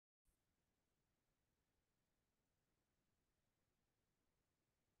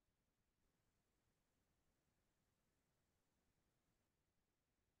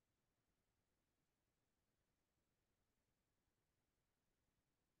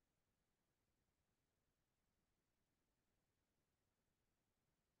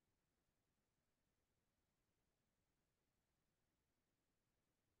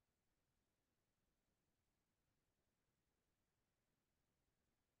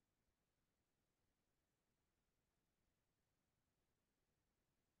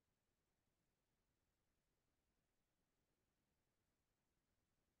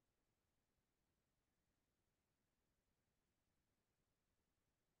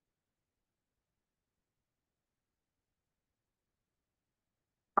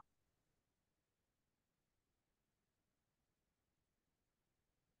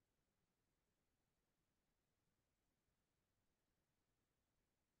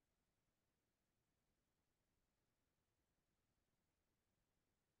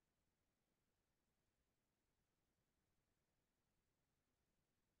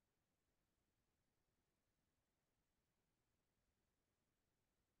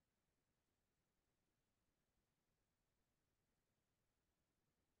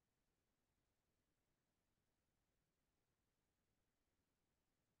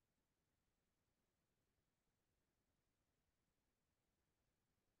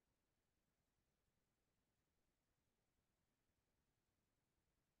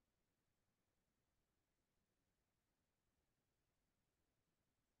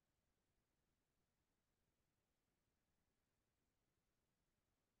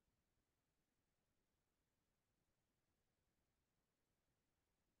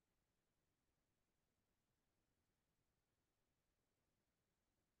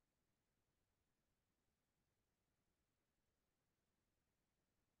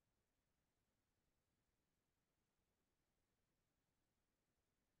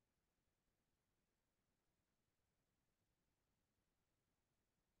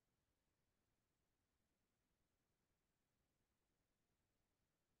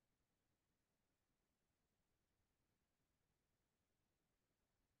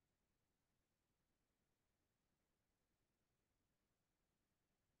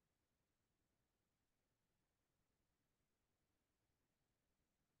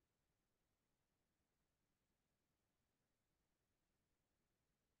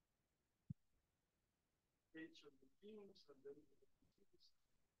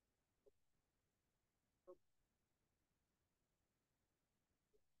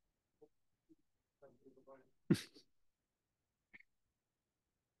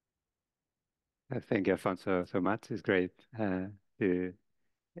Thank you, Alfonso, so much. It's great to,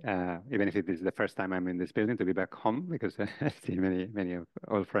 even if it is the first time I'm in this building, to be back home because I see many of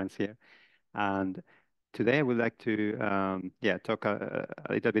old friends here. And today I would like to, talk a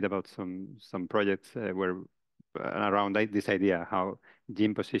little bit about some projects where around this idea how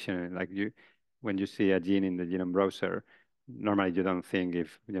gene positioning, like when you see a gene in the genome browser, normally you don't think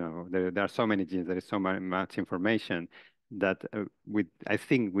if there are so many genes, there is so much information that I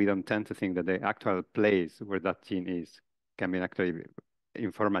think we don't tend to think that the actual place where that gene is can be actually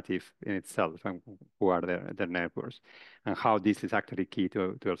informative in itself, and who are their neighbors, and how this is actually key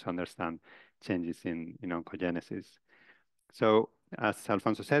to also understand changes in oncogenesis. So as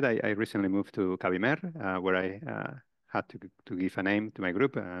Alfonso said, I recently moved to CABIMER, where I had to give a name to my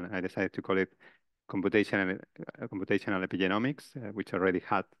group, and I decided to call it computational epigenomics, which already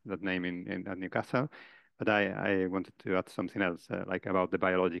had that name at Newcastle. But I wanted to add something else, like about the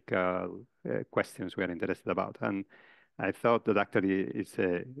biological questions we are interested about. And I thought that actually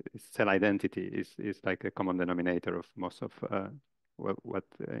cell identity is like a common denominator of most of what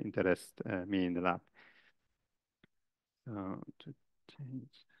interests me in the lab. So to change.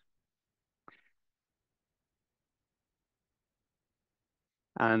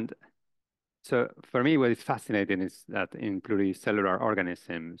 And so for me, what is fascinating is that in pluricellular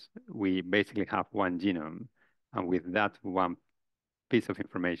organisms, we basically have one genome. And with that one piece of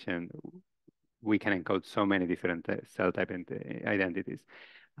information, we can encode so many different cell type identities.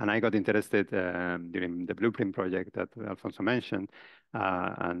 And I got interested during the Blueprint project that Alfonso mentioned,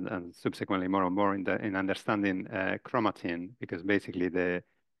 and subsequently more and more in understanding chromatin, because basically the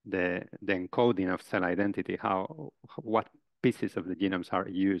encoding of cell identity, what pieces of the genomes are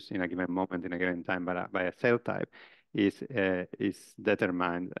used in a given moment, in a given time by a cell type, is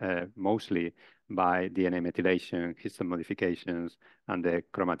determined mostly by DNA methylation, histone modifications, and the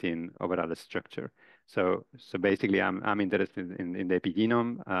chromatin overall structure. So basically, I'm interested in the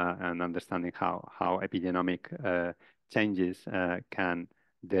epigenome and understanding how epigenomic changes can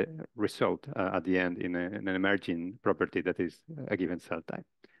result at the end in an emerging property that is a given cell type,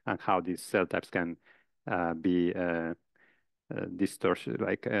 and how these cell types can be distorted,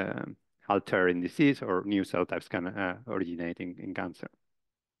 like alter in disease, or new cell types can originate in cancer.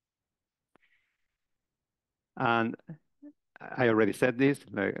 And I already said this,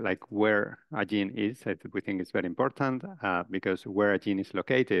 like where a gene is, we think is very important because where a gene is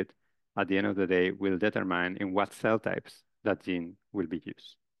located at the end of the day will determine in what cell types that gene will be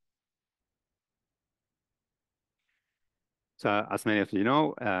used. So as many of you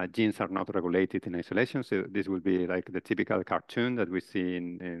know, genes are not regulated in isolation. So this will be like the typical cartoon that we see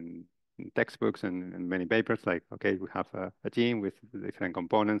in textbooks and in many papers, like, okay, we have a gene with different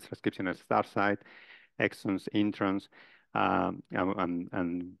components, transcriptional start site, exons, introns,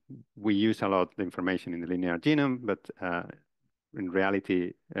 and we use a lot the information in the linear genome, but in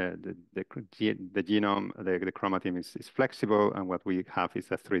reality, the genome, the chromatin is flexible, and what we have is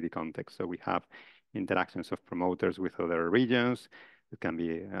a 3D context. So we have interactions of promoters with other regions. It can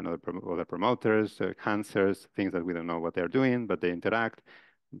be other promoters, enhancers, things that we don't know what they're doing, but they interact.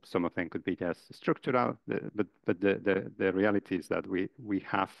 Some of them could be just structural, but the reality is that we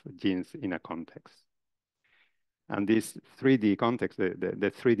have genes in a context. And this 3D context,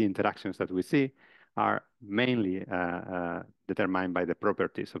 the 3D interactions that we see are mainly determined by the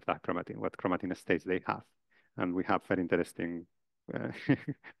properties of that chromatin, what chromatin states they have. And we have very interesting,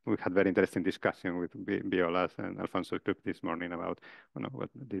 we had very interesting discussion with Violas and Alfonso Cook this morning about what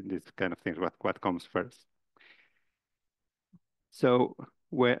these kind of things, what comes first. So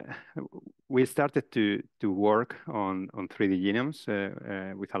we started to work on 3D genomes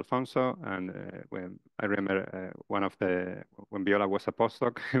with Alfonso, and when I remember when Viola was a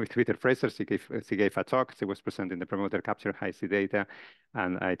postdoc with Peter Fraser, she gave a talk. She was presenting the promoter capture high-C data,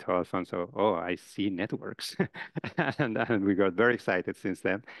 and I told Alfonso, "Oh, I see networks," and we got very excited since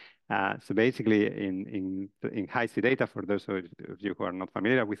then. So basically, in high-C data, for those of you who are not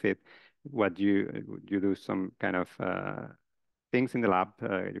familiar with it, what you do some kind of things in the lab,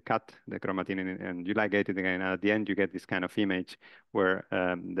 you cut the chromatin and you ligate it again. And at the end, you get this kind of image where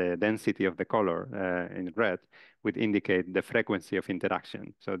the density of the color in red would indicate the frequency of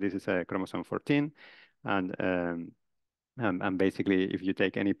interaction. So this is a chromosome 14. And basically, if you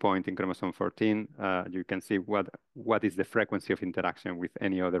take any point in chromosome 14, you can see what is the frequency of interaction with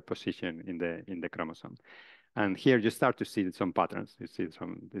any other position in the chromosome. And here you start to see some patterns. You see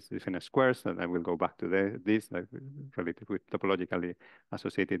some these different squares, and I will go back to this like, related with topologically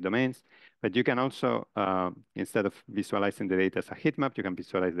associated domains. But you can also, instead of visualizing the data as a heat map, you can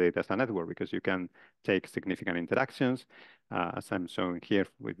visualize the data as a network, because you can take significant interactions, as I'm showing here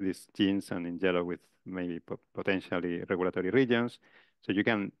with these genes, and in yellow with maybe potentially regulatory regions. So you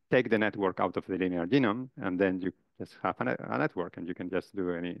can take the network out of the linear genome, and then you just have a network, and you can just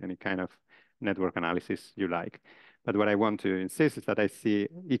do any kind of network analysis you like. But what I want to insist is that I see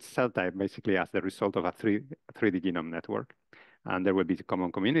each cell type basically as the result of a 3D genome network. And there will be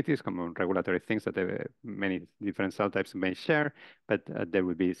common communities, common regulatory things that many different cell types may share, but there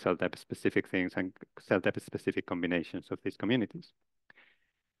will be cell type specific things and cell type specific combinations of these communities.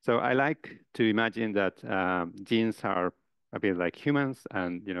 So I like to imagine that genes are a bit like humans,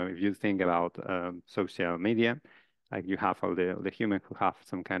 and if you think about social media, like you have all the humans who have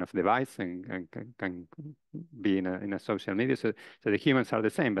some kind of device and can be in a social media. So the humans are the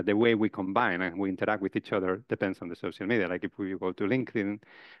same, but the way we combine and we interact with each other depends on the social media. Like if we go to LinkedIn,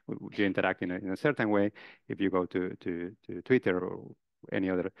 you interact in a certain way. If you go to Twitter or any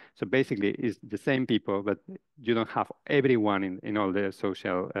other. So basically, it's the same people, but you don't have everyone in all the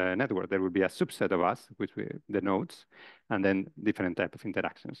social network. There will be a subset of us, which the nodes, and then different type of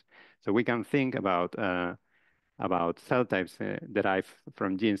interactions. So we can think about cell types derived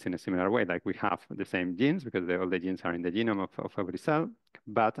from genes in a similar way. Like we have the same genes because all the genes are in the genome of every cell,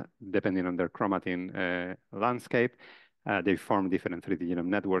 but depending on their chromatin landscape, they form different 3D genome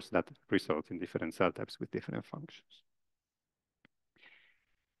networks that result in different cell types with different functions.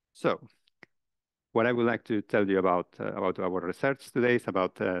 So what I would like to tell you about our research today is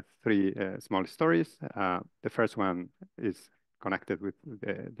about three small stories. The first one is connected with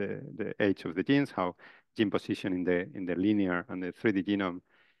the age of the genes, how gene position in the linear and the 3D genome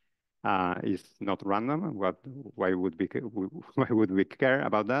is not random, and why would we care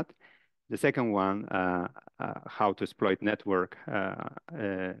about that? The second one, how to exploit network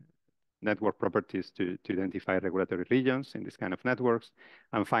properties to identify regulatory regions in this kind of networks.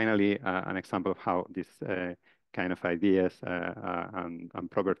 And finally, an example of how these kind of ideas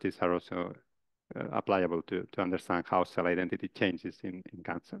and properties are also applicable to understand how cell identity changes in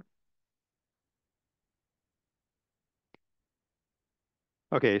cancer.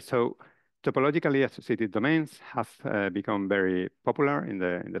 Okay, so topologically associated domains have become very popular in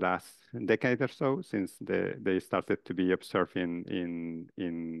the last decade or so, since they started to be observed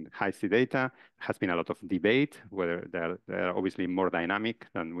in high-C data. Has been a lot of debate whether they're obviously more dynamic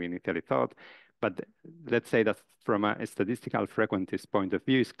than we initially thought. But let's say that from a statistical frequencies point of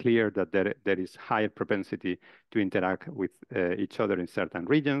view, it's clear that there is higher propensity to interact with each other in certain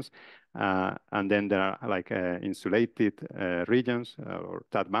regions. And then there are like insulated regions or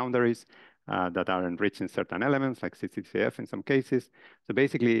TAT boundaries that are enriched in certain elements, like CCCF in some cases. So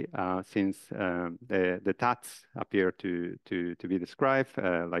basically, since the TATs appear to be described,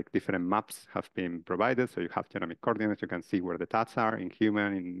 like different maps have been provided. So you have genomic coordinates, you can see where the TATs are in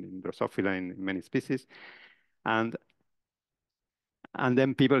human, in Drosophila, in many species. And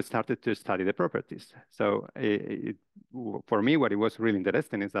then people started to study the properties. So for me, what it was really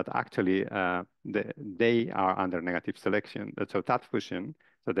interesting is that actually they are under negative selection. So TAT fusion,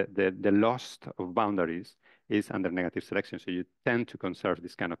 so the loss of boundaries is under negative selection. So you tend to conserve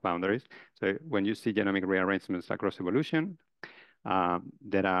this kind of boundaries. So when you see genomic rearrangements across evolution,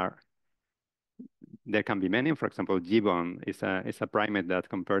 there can be many. For example, gibbon is a primate that,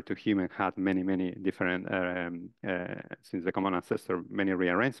 compared to human, had many different, since the common ancestor, many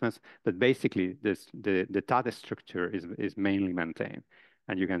rearrangements. But basically, the TAT structure is mainly maintained.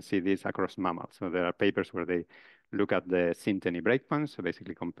 And you can see this across mammals. So there are papers where they look at the synteny breakpoints, so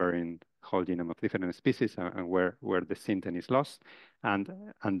basically comparing whole genome of different species and where the synteny is lost. And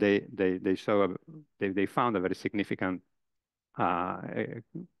they found a very significant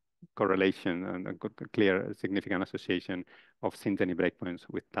correlation and a clear significant association of synteny breakpoints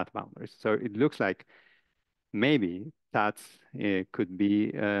with TAT boundaries. So it looks like maybe TATs could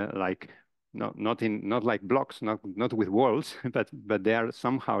be like not like blocks, not with walls, but they are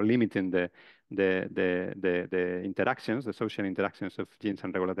somehow limiting the interactions, the social interactions of genes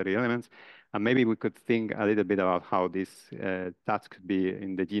and regulatory elements. And maybe we could think a little bit about how these TATs could be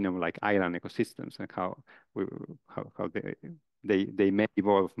in the genome like island ecosystems, and how they may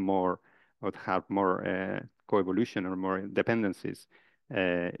evolve more or have more coevolution or more dependencies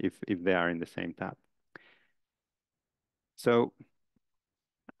if they are in the same TAT. So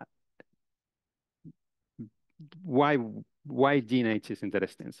why gene H is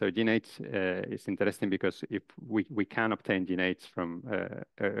interesting? So gene H is interesting because if we can obtain gene H from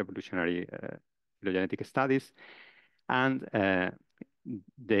evolutionary phylogenetic studies. And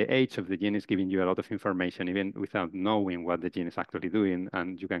the age of the gene is giving you a lot of information, even without knowing what the gene is actually doing.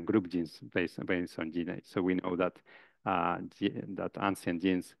 And you can group genes based on gene age. So we know that that ancient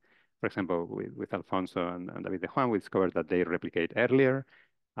genes, for example, with Alfonso and David de Juan, we discovered that they replicate earlier.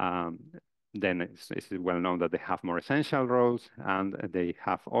 Then it's well known that they have more essential roles, and they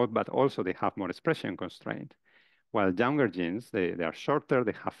have but also they have more expression constraint. While younger genes, they are shorter,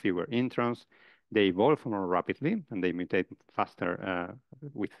 they have fewer introns, they evolve more rapidly, and they mutate faster,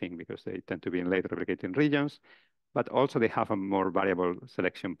 we think, because they tend to be in late replicating regions. But also they have a more variable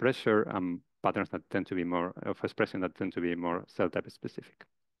selection pressure and patterns that tend to be more of expression that tend to be more cell type specific.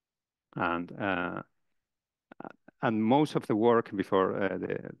 And most of the work before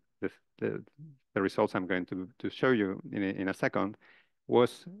the results I'm going to show you in a second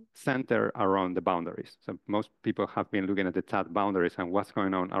was centered around the boundaries. So most people have been looking at the TAT boundaries and what's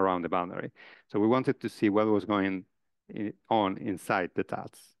going on around the boundary. So we wanted to see what was going on inside the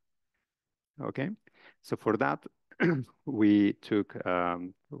TATs. Okay, so for that, we took,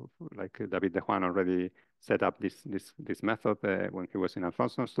 like David de Juan already set up this method when he was in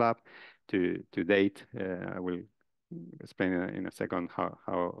Alfonso's lab to date. I will explain in a second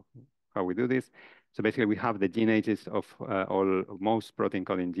how we do this. So basically, we have the gene ages of most protein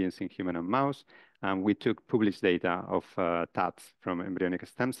coding genes in human and mouse, and we took published data of TATs from embryonic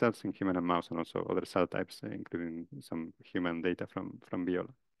stem cells in human and mouse, and also other cell types, including some human data from Viola,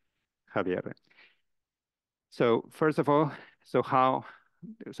 Javier. So first of all, so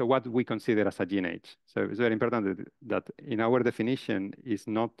what we consider as a gene age. So it's very important that in our definition is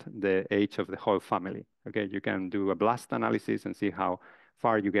not the age of the whole family. Okay, you can do a blast analysis and see how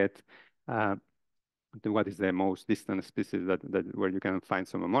far you get to what is the most distant species where you can find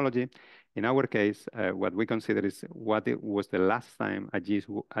some homology. In our case, what we consider is what it was the last time a gene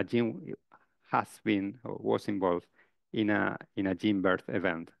has been or was involved in a gene birth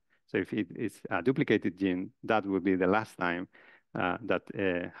event. So if it is a duplicated gene, that would be the last time that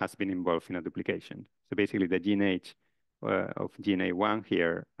has been involved in a duplication. So basically the gene age of gene A1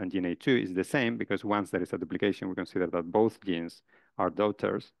 here and gene A2 is the same, because once there is a duplication, we consider that both genes are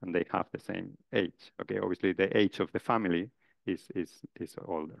daughters and they have the same age. Okay, obviously the age of the family is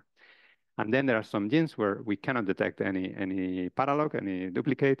older. And then there are some genes where we cannot detect any paralog, any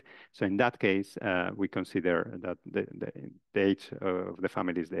duplicate. So in that case, we consider that the age of the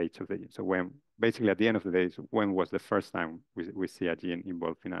family is the age of the gene. So when basically at the end of the day, when was the first time we see a gene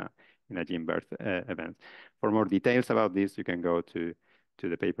involved in a gene birth event? For more details about this, you can go to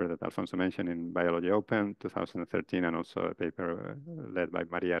the paper that Alfonso mentioned in Biology Open 2013, and also a paper led by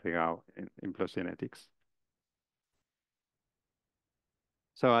Maria Rigau in PLOS Genetics.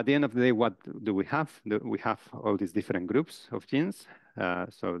 So at the end of the day, what do we have? We have all these different groups of genes.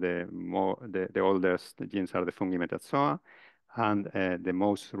 So the oldest genes are the fungi metazoa, and the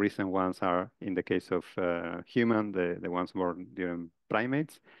most recent ones are, in the case of human, the ones born during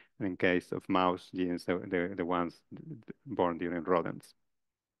primates. And in case of mouse genes, the ones born during rodents.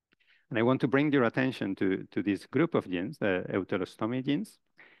 And I want to bring your attention to this group of genes, the euterostomy genes.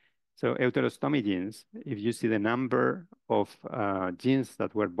 So euterostomy genes, if you see the number of genes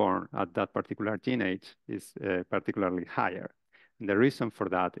that were born at that particular gene age is particularly higher. And the reason for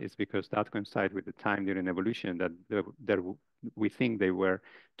that is because that coincides with the time during evolution that we think there were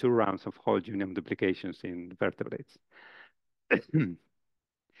 2 rounds of whole genome duplications in vertebrates.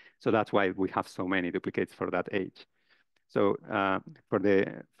 So that's why we have so many duplicates for that age. So for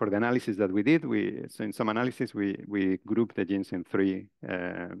the analysis that we did, so in some analysis we grouped the genes in 3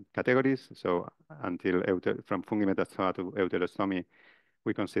 categories. So from fungi metazoa to euterostomy,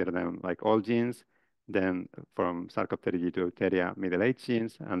 we consider them like all genes. Then from Sarcopterygia to Euteria, middle-aged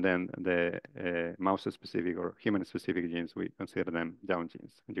genes, and then the mouse-specific or human-specific genes, we consider them young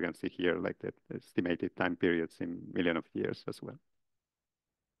genes. And you can see here like the estimated time periods in millions of years as well.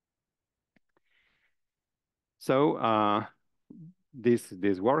 So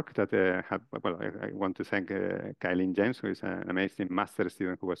this work that I want to thank Kylene James, who is an amazing master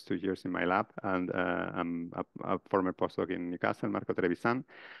student who was 2 years in my lab, and I'm a former postdoc in Newcastle, Marco Trevisan.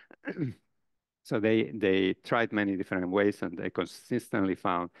 So they tried many different ways, and they consistently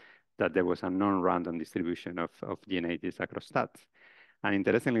found that there was a non-random distribution of gene ages across stats. And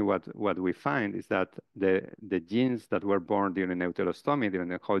interestingly, what we find is that the genes that were born during euterostomy, during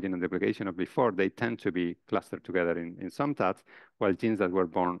the whole genome duplication of before, they tend to be clustered together in some TATs, while genes that were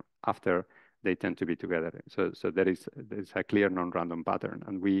born after, they tend to be together. So there's a clear non-random pattern.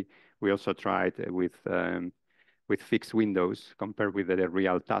 And we also tried with with fixed windows compared with the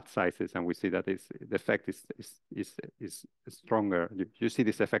real TAT sizes, and we see that the effect is stronger. You see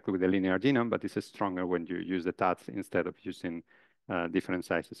this effect with the linear genome, but it's stronger when you use the TATs instead of using different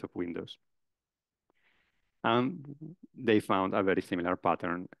sizes of windows. And they found a very similar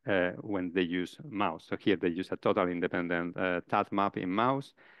pattern when they use mouse. So here they use a total independent TAT map in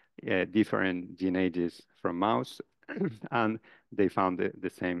mouse, different gene ages from mouse, and they found the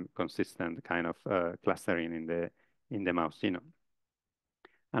same consistent kind of clustering in the mouse genome.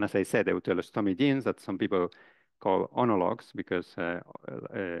 And as I said, the euteleostomy genes that some people call onologs, because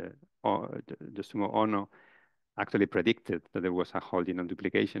Yosumo Ono actually predicted that there was a whole genome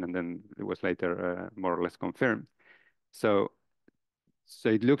duplication, and then it was later more or less confirmed. So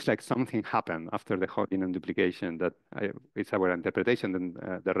it looks like something happened after the whole genome duplication that it's our interpretation. Then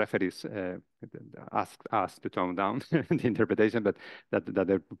the referees asked us to tone down the interpretation, but that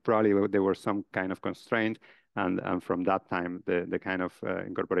there probably there were some kind of constraint, and from that time the kind of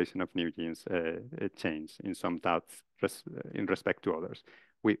incorporation of new genes changed in some TATs in respect to others.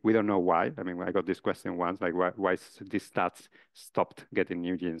 We don't know why. I mean, I got this question once, like why these TATs stopped getting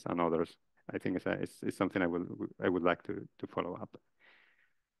new genes and others. I think it's something I would like to follow up.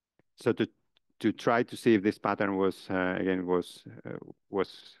 So to try to see if this pattern was again was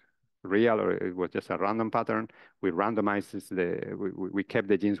real or it was just a random pattern, we randomized we kept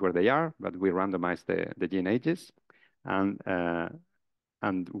the genes where they are, but we randomized the gene ages,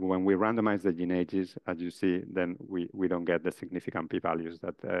 and when we randomize the gene ages, as you see, then we don't get the significant p-values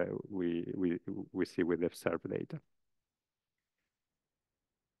that we see with the observed data.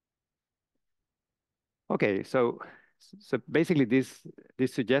 Okay, so basically this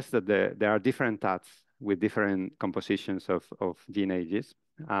suggests that there are different TATs with different compositions of gene ages.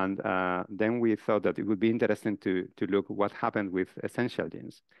 And then we thought that it would be interesting to look what happened with essential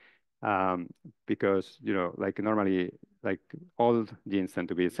genes. Because, like normally, like all genes tend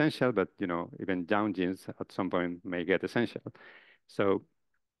to be essential, but, even young genes at some point may get essential. So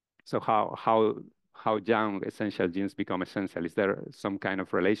how young essential genes become essential? Is there some kind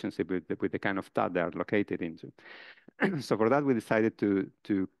of relationship with the kind of TAT they are located into? So for that, we decided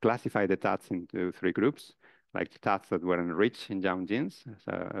to classify the TATs into 3 groups, like TATs that were enriched in young genes.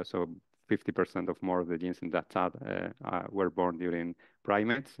 So 50% of more of the genes in that TAT were born during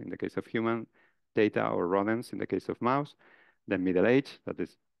primates, in the case of human data, or rodents, in the case of mouse. Then middle age, that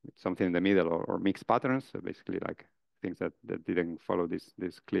is something in the middle, or mixed patterns, so basically like things that didn't follow this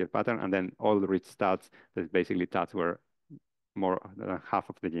clear pattern. And then all the rich TATs, that basically TATs where more than half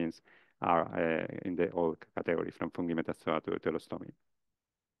of the genes are in the old category, from fungi metazoa to euteleostomy.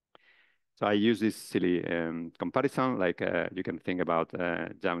 So I use this silly comparison, like you can think about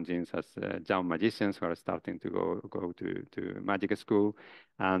young genes as young magicians who are starting to go to magic school,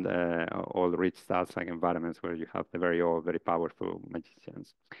 and all rich TATs like environments where you have the very old, very powerful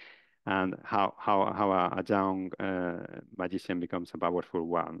magicians. And how a young magician becomes a powerful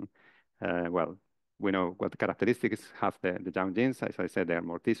one. Well, we know what characteristics have the young genes. As I said, they are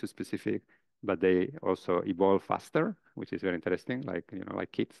more tissue specific, but they also evolve faster, which is very interesting. Like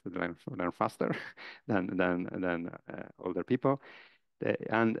like kids that learn faster than older people,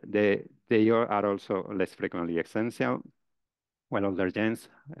 and they are also less frequently essential. While older genes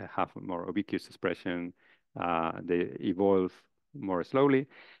have more ubiquitous expression, they evolve more slowly,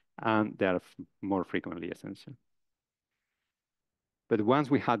 and they are more frequently essential. But once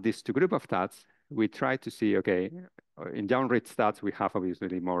we had these 2 groups of TATs, we tried to see, okay, in young-rich TATs, we have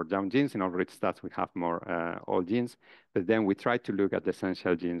obviously more young genes. In old-rich TATs, we have more old genes. But then we tried to look at the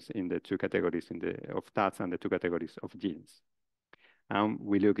essential genes in the 2 categories of TATs and the 2 categories of genes. And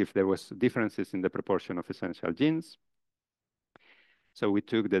we look if there was differences in the proportion of essential genes. So we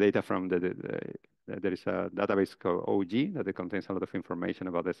took the data from there is a database called OG that contains a lot of information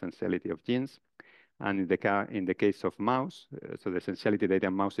about the essentiality of genes. And in the case of mouse, so the essentiality data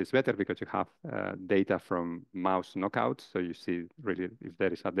in mouse is better because you have data from mouse knockouts. So you see really if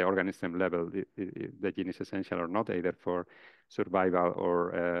there is at the organism level, if the gene is essential or not, either for survival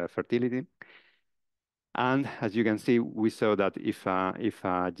or fertility. And as you can see, we saw that if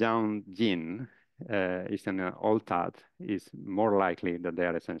a young gene is an old TAT, is more likely that they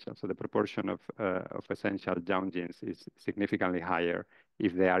are essential. So the proportion of essential young genes is significantly higher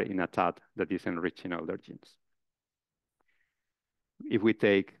if they are in a TAT that is enriched in older genes. If we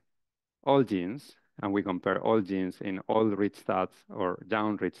take all genes and we compare all genes in all rich TATs or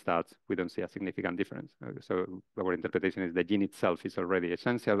young rich TATs, we don't see a significant difference. So our interpretation is the gene itself is already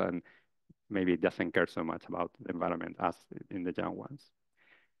essential, and maybe it doesn't care so much about the environment as in the young ones.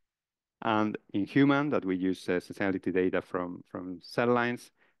 And in human, that we use essentiality data from cell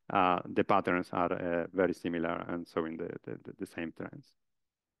lines, the patterns are very similar and showing the same trends.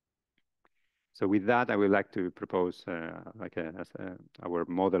 So with that, I would like to propose our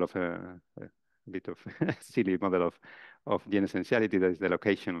model of a bit of silly model of gene essentiality. That is the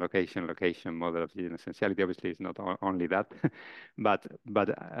location model of gene essentiality. Obviously, it's not only that, but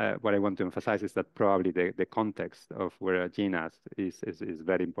what I want to emphasize is that probably the context of where a gene is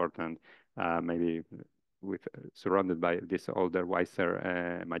very important. Maybe surrounded by these older,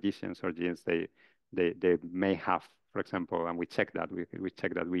 wiser magicians or genes, they may have, for example, and we check that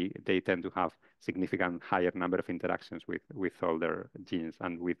they tend to have significant higher number of interactions with older genes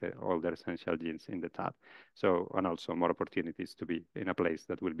and with older essential genes in the TAD. So, and also more opportunities to be in a place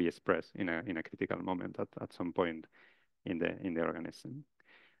that will be expressed in a critical moment at some point in the organism.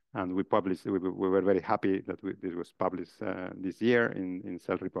 And we published. We were very happy that this was published this year in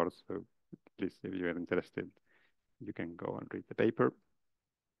Cell Reports. So please, if you are interested, you can go and read the paper.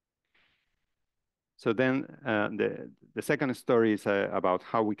 So then the second story is about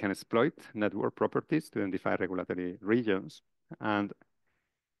how we can exploit network properties to identify regulatory regions. And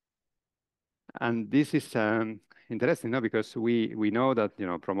this is interesting, no? Because we know that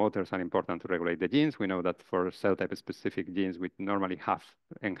promoters are important to regulate the genes. We know that for cell type specific genes, we normally have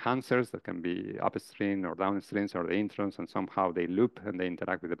enhancers that can be upstream or downstreams or the introns, and somehow they loop and they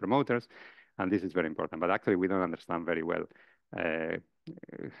interact with the promoters. And this is very important. But actually, we don't understand very well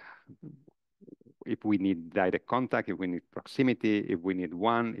if we need direct contact, if we need proximity, if we need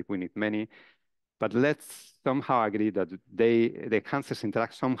one, if we need many. But let's somehow agree that the enhancers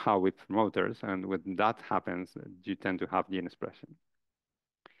interact somehow with promoters, and when that happens, you tend to have gene expression.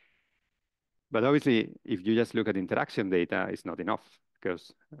 But obviously, if you just look at interaction data, it's not enough,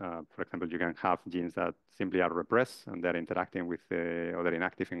 because, for example, you can have genes that simply are repressed, and they're interacting with other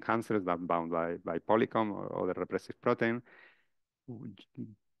inactive enhancers that bound by polycom or other repressive protein.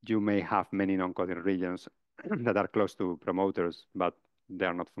 You may have many non-coding regions that are close to promoters, but they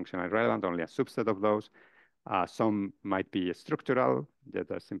are not functionally relevant, only a subset of those. Some might be structural,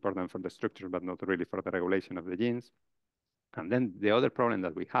 that's important for the structure, but not really for the regulation of the genes. And then the other problem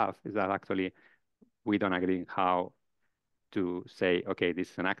that we have is that actually we don't agree on how to say, okay,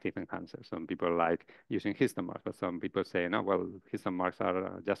 this is an active enhancer. Some people like using histone marks, but some people say, no, well, histone marks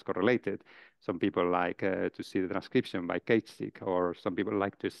are just correlated. Some people like to see the transcription by CABIMER, or some people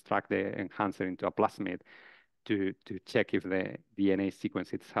like to extract the enhancer into a plasmid to check if the DNA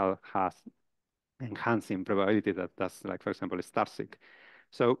sequence itself has enhancing probability that that's, like, for example, a STAR-seq.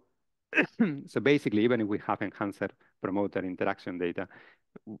 So, so basically, even if we have enhancer promoter interaction data,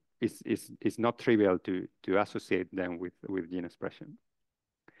 it's not trivial to associate them with gene expression.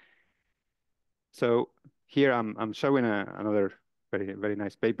 So here I'm showing another very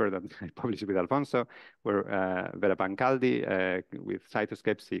nice paper that I published with Alfonso, where Vera Pancaldi with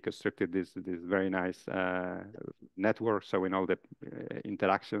cytoscapes constructed this very nice network showing all the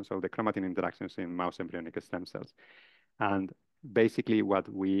interactions, all the chromatin interactions in mouse embryonic stem cells. And basically what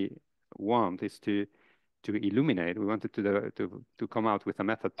we want is to illuminate. We wanted to come out with a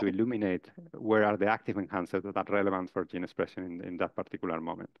method to illuminate where are the active enhancers that are relevant for gene expression in that particular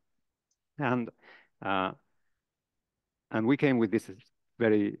moment. And we came with this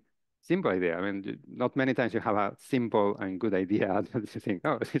very simple idea. I mean, not many times you have a simple and good idea that you think,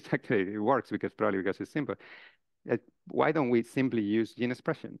 oh, it works probably because it's simple. Why don't we simply use gene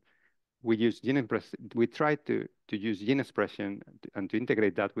expression? We use gene expression. We try to use gene expression and to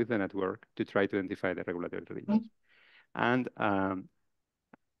integrate that with the network to try to identify the regulatory regions. And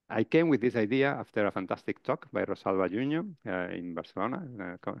I came with this idea after a fantastic talk by Rosalba Juño in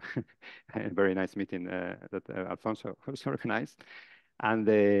Barcelona, a very nice meeting that Alfonso also organized.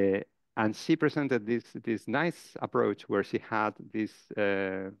 And she presented this nice approach where she had this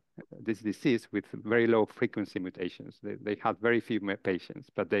disease with very low frequency mutations. They had very few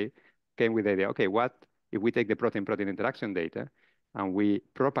patients, but they came with the idea, okay, what if we take the protein-protein interaction data and we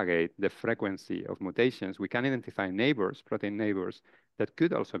propagate the frequency of mutations, we can identify neighbors, protein neighbors, that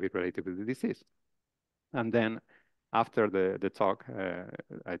could also be related with the disease. And then after the talk,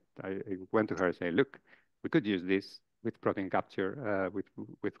 I went to her and said, look, we could use this with protein capture,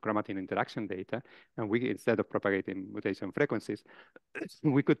 with chromatin interaction data, and we, instead of propagating mutation frequencies,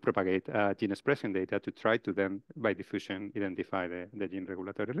 we could propagate gene expression data to try to then, by diffusion, identify the gene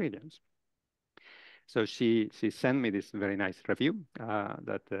regulatory regions. So she sent me this very nice review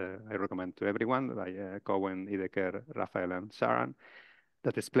that I recommend to everyone by Cohen, Ideker, Raphael, and Sharon,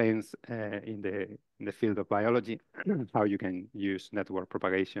 that explains in the field of biology how you can use network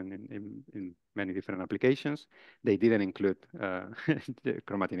propagation in many different applications. They didn't include the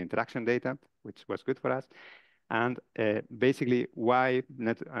chromatin interaction data, which was good for us. And basically, why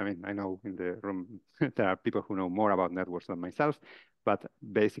I mean, I know in the room there are people who know more about networks than myself, but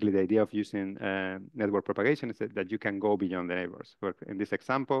basically the idea of using network propagation is that you can go beyond the neighbors. But in this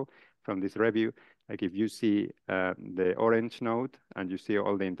example, from this review, like if you see the orange node and you see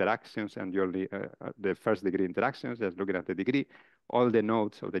all the interactions and you only the first degree interactions, just looking at the degree, all the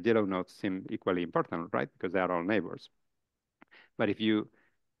nodes of the yellow nodes seem equally important, right? Because they are all neighbors. But if you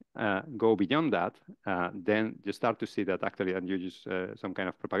go beyond that, then you start to see that actually, and you use some kind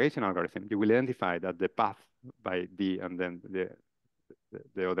of propagation algorithm, you will identify that the path by D and then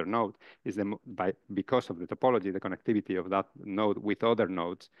the other node is because of the topology, the connectivity of that node with other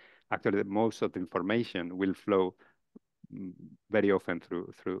nodes, actually most of the information will flow very often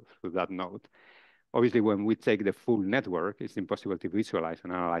through that node. Obviously, when we take the full network, it's impossible to visualize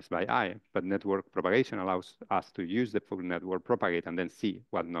and analyze by eye, but network propagation allows us to use the full network, propagate, and then see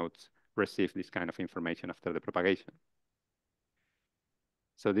what nodes receive this kind of information after the propagation.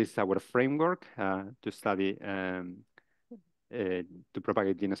 So this is our framework to study, to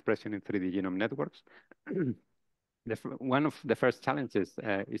propagate gene expression in 3D genome networks. One of the first challenges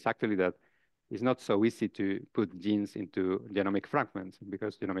is actually that it's not so easy to put genes into genomic fragments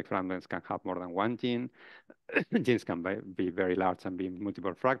because genomic fragments can have more than one gene. Genes can be very large and be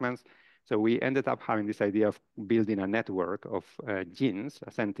multiple fragments. So we ended up having this idea of building a network of genes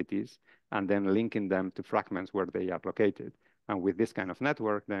as entities and then linking them to fragments where they are located. And with this kind of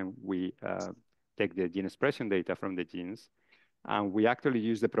network, then we take the gene expression data from the genes, and we actually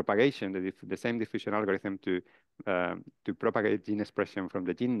use the propagation, the same diffusion algorithm to propagate gene expression from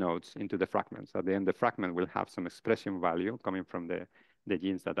the gene nodes into the fragments. At the end, the fragment will have some expression value coming from the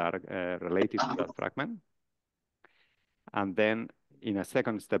genes that are related to that fragment. And then in a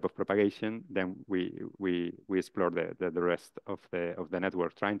second step of propagation, then we explore the rest of the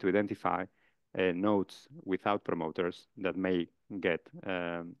network, trying to identify nodes without promoters that may get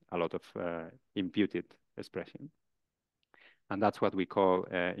a lot of imputed expression. And that's what we call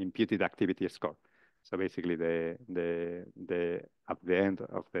imputed activity score. So basically, at the end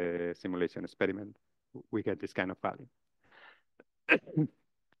of the simulation experiment, we get this kind of value.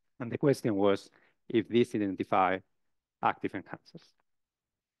 And the question was if these identify active enhancers.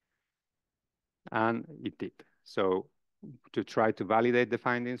 And it did. So to try to validate the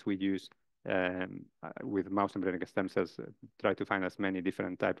findings, we use, with mouse embryonic stem cells, try to find as many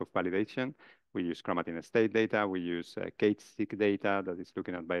different types of validation. We use chromatin state data. We use CABIMER data that is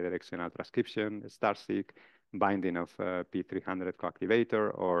looking at bidirectional transcription, STAR-seq, binding of P300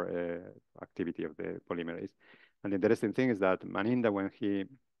 coactivator, or activity of the polymerase. And the interesting thing is that Maninda, when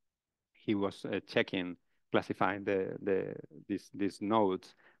he was classifying these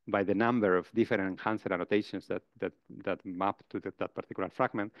nodes by the number of different enhancer annotations that map to that particular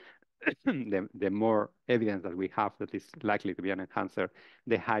fragment, the more evidence that we have that is likely to be an enhancer,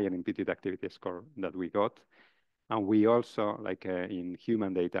 the higher imputed activity score that we got. And we also, like in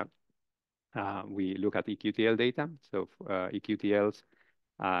human data, we look at EQTL data. So EQTLs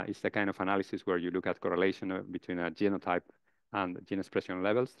is the kind of analysis where you look at correlation between a genotype and gene expression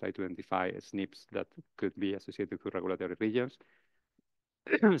levels, try to identify SNPs that could be associated with regulatory regions.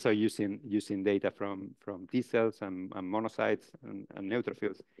 So using data from T cells and monocytes and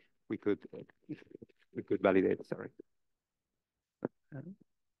neutrophils, we could validate. Sorry,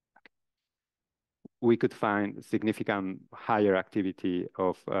 we could find significant higher activity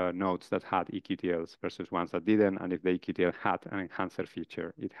of nodes that had EQTLs versus ones that didn't. And if the EQTL had an enhancer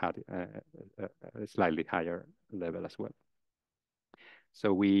feature, it had a slightly higher level as well.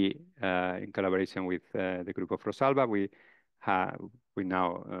 So we, in collaboration with the group of Rosalba, we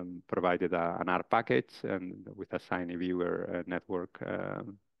now provided an R package and with a Shiny Viewer network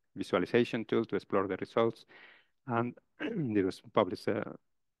visualization tool to explore the results. And it was published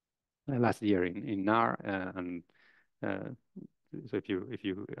last year in NAR. So if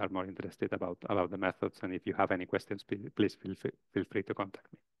you are more interested about the methods and if you have any questions, please feel free to contact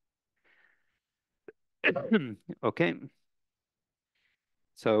me. Okay.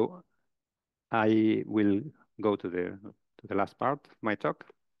 So I will go to the last part of my talk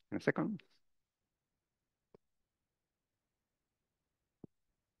in a second.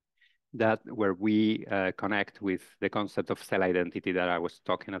 That where we connect with the concept of cell identity that I was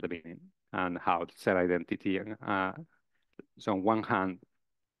talking at the beginning, and how cell identity. So on one hand,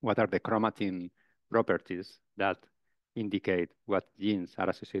 what are the chromatin properties that indicate what genes are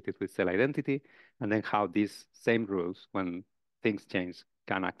associated with cell identity, and then how these same rules, when things change,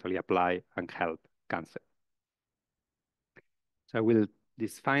 can actually apply and help cancer. So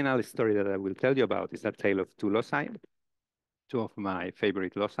this final story that I will tell you about is a tale of two loci. two of my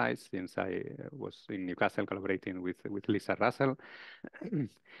favorite loci since I was in Newcastle collaborating with Lisa Russell.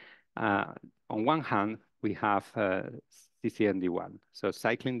 On one hand, we have CCND1. So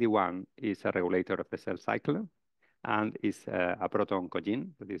cyclin D1 is a regulator of the cell cycle and is a proto-oncogene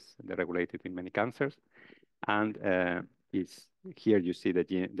that is regulated in many cancers. And is here you see the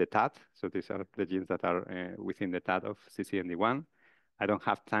gene, the TAT. So these are the genes that are within the TAT of CCND1. I don't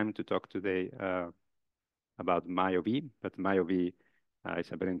have time to talk today about MyoV, but MyoV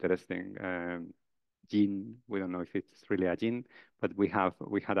is a very interesting gene. We don't know if it's really a gene, but we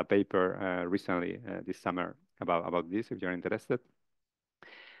had a paper recently this summer about this, if you're interested.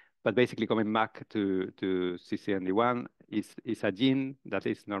 But basically, coming back to CCND1 is a gene that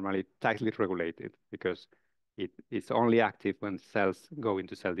is normally tightly regulated because it is only active when cells go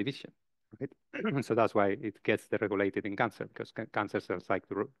into cell division. Right? So that's why it gets deregulated in cancer, because cancer cells like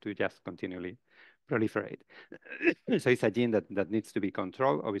to just continually proliferate. So it's a gene that needs to be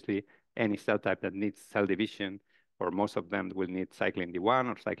controlled. Obviously, any cell type that needs cell division, or most of them will need cyclin D1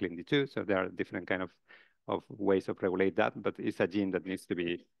 or cyclin D2. So there are different kind of ways of regulate that, but it's a gene that needs to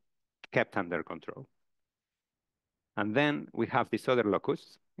be kept under control. And then we have this other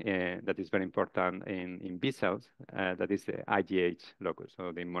locus that is very important in B cells, that is the IgH locus,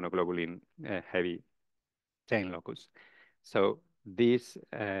 so the immunoglobulin heavy chain locus. So this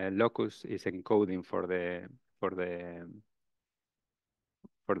locus is encoding for the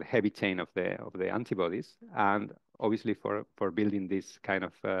heavy chain of the antibodies, and obviously for building this kind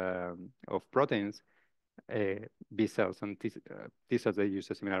of proteins, B cells and T cells, they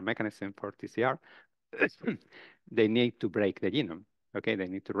use a similar mechanism for TCR. They need to break the genome. Okay, they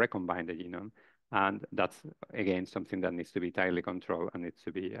need to recombine the genome, and that's again something that needs to be tightly controlled and needs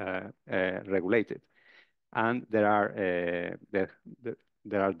to be regulated. And there are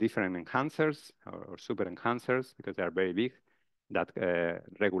different enhancers or super enhancers, because they are very big, that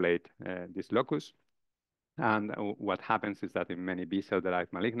regulate this locus. And what happens is that in many B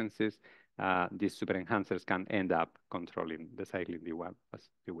cell-derived malignancies, these super enhancers can end up controlling the cyclin D1, as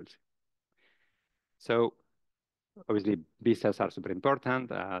you will see. So obviously, B cells are super important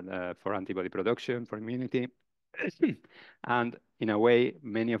for antibody production, for immunity. And in a way,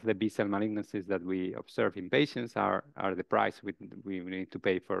 many of the B cell malignancies that we observe in patients are the price we need to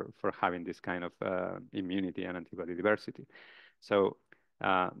pay for having this kind of immunity and antibody diversity. So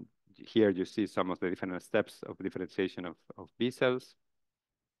here you see some of the different steps of differentiation of B cells.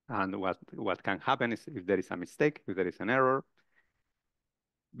 And what can happen is if there is a mistake, if there is an error,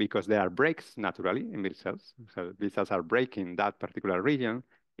 because there are breaks naturally in B cells. So B cells are breaking that particular region.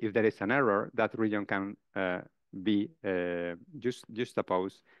 If there is an error, that region can be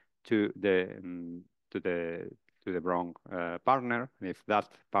juxtaposed to the wrong partner. And if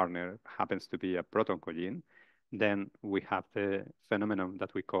that partner happens to be a proto-oncogene, then we have the phenomenon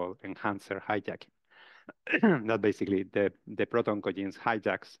that we call enhancer hijacking. That basically the proto-oncogenes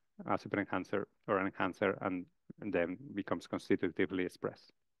hijacks a super enhancer or an enhancer and then becomes constitutively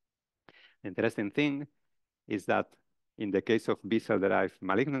expressed. The interesting thing is that in the case of B cell-derived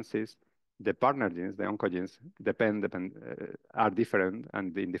malignancies, the partner genes, the oncogenes, are different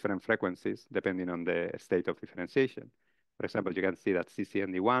and in different frequencies depending on the state of differentiation. For example, you can see that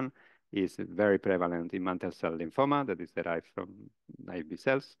CCND1 is very prevalent in mantle cell lymphoma that is derived from naive B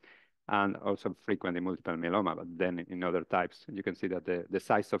cells, and also frequent in multiple myeloma. But then in other types, you can see that the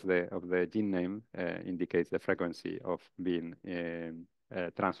size of the gene name indicates the frequency of being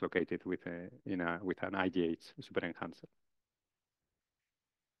translocated with an IgH super enhancer.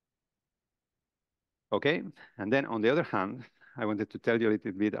 Okay, and then on the other hand, I wanted to tell you a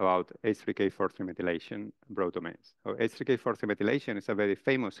little bit about H3K4/3 methylation broad domains. So H3K4/3 methylation is a very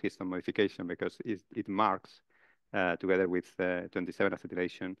famous histone modification because it marks, together with 27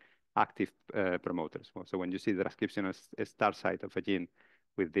 acetylation, active promoters. So when you see the transcription of a start site of a gene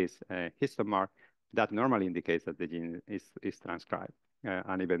with this histone mark, that normally indicates that the gene is transcribed,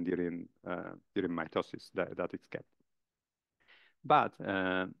 and even during mitosis that it's kept. But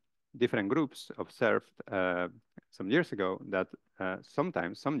different groups observed some years ago that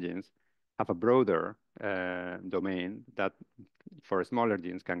sometimes some genes have a broader domain that for smaller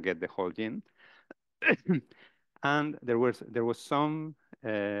genes can get the whole gene. And there was some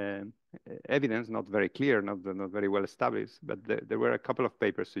evidence, not very clear, not very well established, but there were a couple of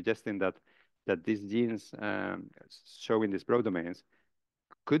papers suggesting that these genes showing these broad domains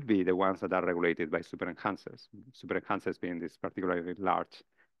could be the ones that are regulated by super enhancers being these particularly large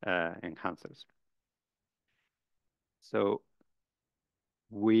enhancers. So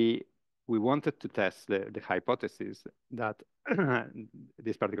we wanted to test the hypothesis that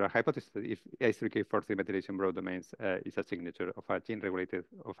this particular hypothesis, if H3K43 methylation broad domains is a signature of a gene regulated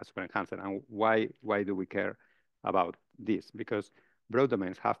of a superenhancer. And why do we care about this? Because broad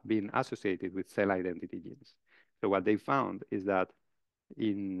domains have been associated with cell identity genes. So what they found is that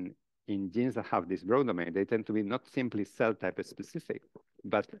in genes that have this broad domain, they tend to be not simply cell type specific,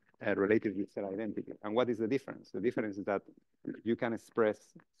 but related with cell identity. And what is the difference? The difference is that you can express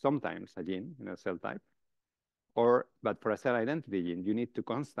sometimes a gene in a cell type, but for a cell identity gene, you need to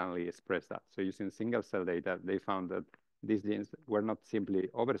constantly express that. So using single cell data, they found that these genes were not simply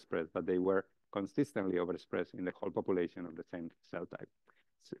overexpressed, but they were consistently overexpressed in the whole population of the same cell type.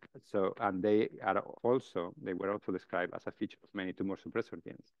 And they were also described as a feature of many tumor suppressor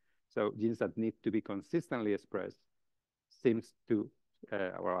genes. So genes that need to be consistently expressed seems to,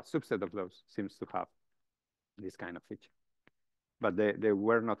 or a subset of those seems to have this kind of feature. But they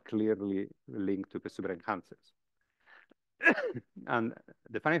were not clearly linked to the superenhancers. And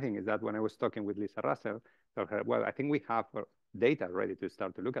the funny thing is that when I was talking with Lisa Russell, I told her, well, I think we have data ready to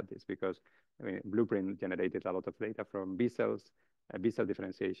start to look at this, because I mean, Blueprint generated a lot of data from B cells, B-cell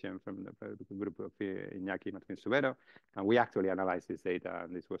differentiation from the group of Iñaki Martín-Subero, and we actually analyzed this data,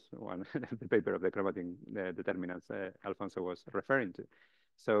 and this was one the paper of the chromatin determinants Alfonso was referring to.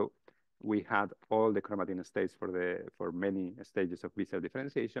 So we had all the chromatin states for many stages of B-cell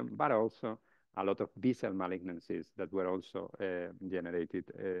differentiation, but also a lot of B-cell malignancies that were also generated,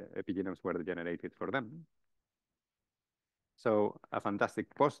 epigenomes were generated for them. So a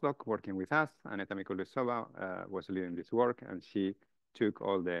fantastic postdoc working with us, Aneta Mikulisova, was leading this work, and she took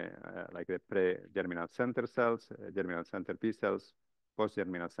all the like the pre-germinal center cells, germinal center B cells,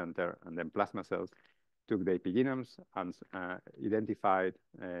 post-germinal center, and then plasma cells, took the epigenomes and identified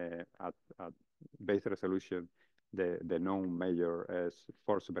at base resolution the known major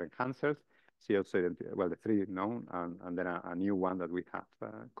 4 superenhancers. She also identified, well, the 3 known, and then a new one that we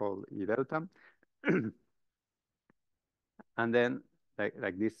have called E-delta. And then,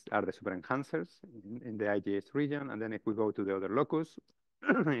 like these are the superenhancers in the IGH region. And then if we go to the other locus,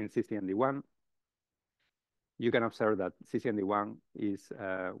 in CCND1, you can observe that CCND1 is,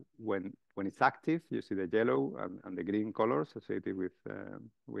 when it's active, you see the yellow and the green colors associated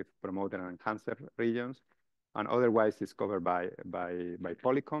with promoter and enhancer regions. And otherwise, it's covered by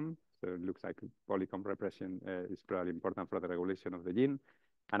polycomb. So it looks like polycomb repression is probably important for the regulation of the gene.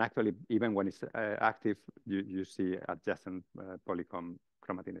 And actually, even when it's active, you see adjacent polycomb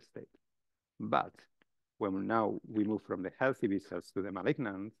chromatin state. But when now we move from the healthy B cells to the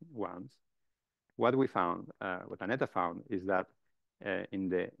malignant ones, what we found, what Aneta found, is that in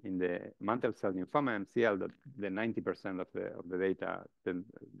the mantle cell lymphoma MCL, that the 90% of the data,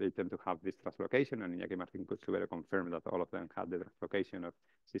 they tend to have this translocation, and Iñaki Martín-Subero confirmed that all of them had the translocation of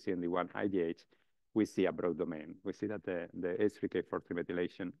CCND1 IGH. We see a broad domain. We see that the H3K43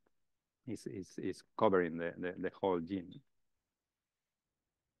 methylation is covering the whole gene.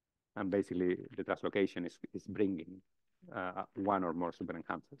 And basically, the translocation is bringing one or more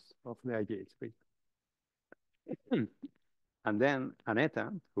superenhancers of the IGH region. And then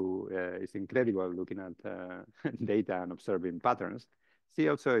Aneta, who is incredible looking at data and observing patterns, she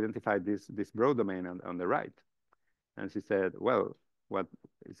also identified this broad domain on the right. And she said, well,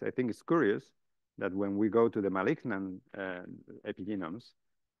 I think is curious that when we go to the malignant epigenomes,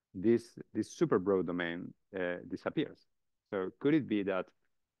 this super broad domain disappears. So could it be that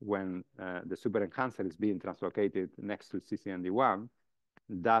when the superenhancer is being translocated next to CCND1,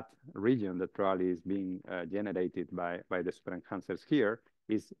 that region that probably is being generated by the superenhancers here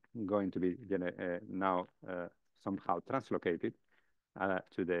is going to be now somehow translocated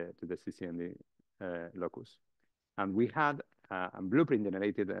to the CCND locus. And we had Blueprint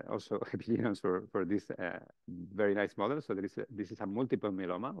generated also epigenomes for this very nice model. So this is a multiple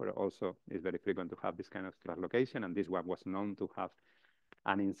myeloma, where also is very frequent to have this kind of translocation, and this one was known to have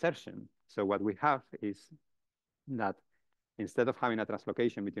an insertion. So what we have is that instead of having a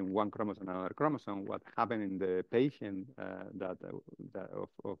translocation between one chromosome and another chromosome, what happened in the patient that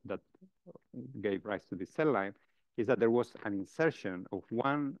gave rise to this cell line is that there was an insertion of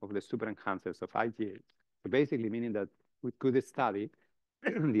one of the superenhancers of IgA. So basically meaning that we could study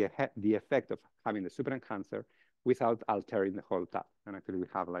the effect of having the superenhancer without altering the whole tab. And actually we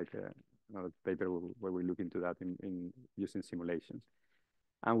have like another paper where we look into that in using simulations.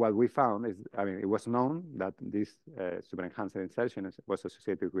 And what we found is, I mean, it was known that this superenhancer insertion was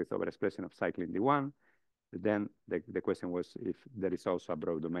associated with overexpression of cyclin D1. Then the question was if there is also a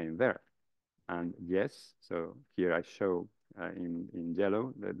broad domain there. And yes, so here I show in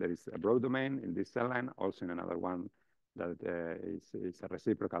yellow that there is a broad domain in this cell line, also in another one that is a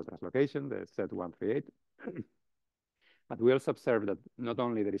reciprocal translocation, the Z138. But we also observe that not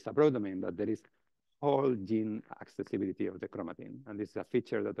only there is a broad domain, but there is whole gene accessibility of the chromatin. And this is a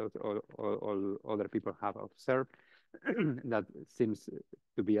feature that all other people have observed that seems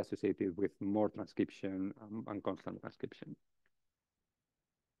to be associated with more transcription and constant transcription.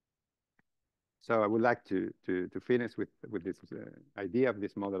 So I would like to finish with this idea of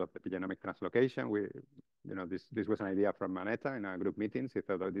this model of epigenomic translocation. This was an idea from Aneta in our group meetings. She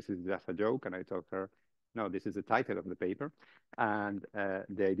thought, oh, this is just a joke, and I told her, no, this is the title of the paper. And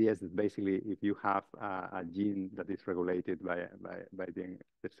the idea is that basically, if you have a gene that is regulated by the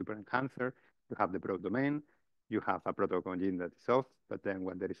super enhancer, you have the broad domain, you have a proto-oncogene that is off, but then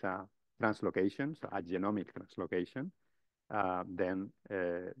when there is a translocation, so a genomic translocation, then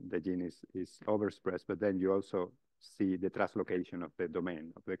the gene is overexpressed, but then you also see the translocation of the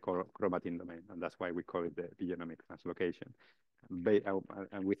domain, of the chromatin domain, and that's why we call it the epigenomic translocation.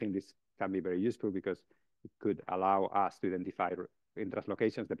 And we think this can be very useful because it could allow us to identify in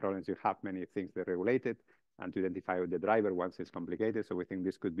translocations the problems you have, many things that are regulated, and to identify the driver once it's complicated. So we think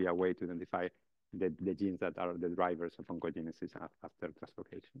this could be a way to identify the genes that are the drivers of oncogenesis after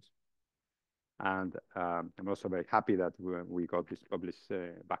translocations. And I'm also very happy that we got this published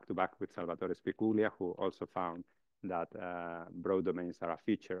back-to-back with Salvatore Spiculia, who also found that broad domains are a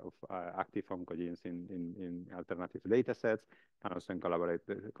feature of active oncogenes in alternative data sets, and also in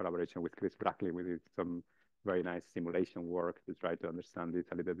collaboration with Chris Brackley, we did some very nice simulation work to try to understand it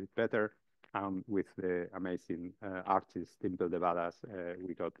a little bit better. With the amazing artist, Dimple De Vadas,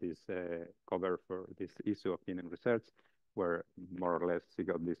 we got this cover for this issue of Genome Research, where more or less she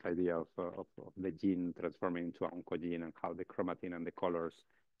got this idea of the gene transforming into an oncogene and how the chromatin and the colors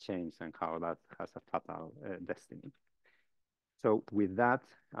change and how that has a fatal destiny. So with that,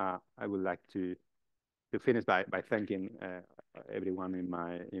 I would like to finish by thanking everyone in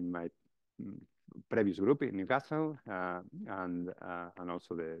my previous group in Newcastle, and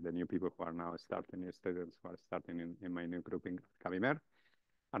also the new people who are now starting, new students who are starting in my new group in CABIMER.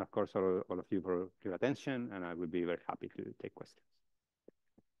 And of course, all of you for your attention, and I would be very happy to take questions.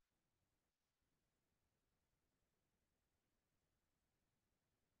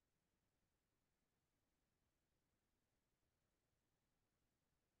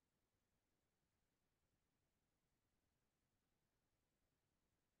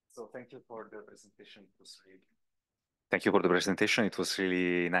 So thank you for the presentation. Thank you for the presentation. It was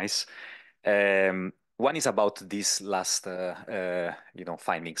really nice. One is about these last,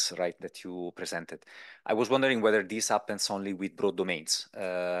 findings, right, that you presented. I was wondering whether this happens only with broad domains,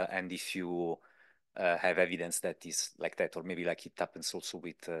 and if you have evidence that is like that, or maybe like it happens also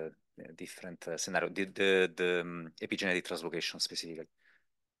with different scenario, the epigenetic translocation specifically.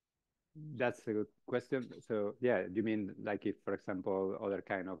 That's a good question. So yeah, do you mean like if, for example, other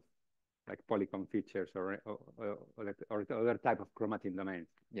kind of like polygon features or other type of chromatin domains?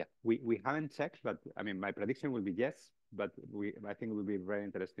 Yeah. We haven't checked, but I mean, my prediction will be yes, but I think it will be very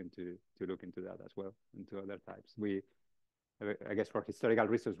interesting to look into that as well, into other types. I guess for historical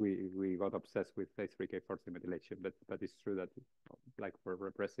reasons, we got obsessed with H3K40 methylation, but it's true that like for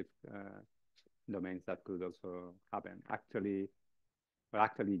repressive domains that could also happen. Actually,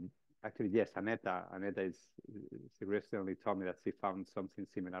 yes, Aneta she recently told me that she found something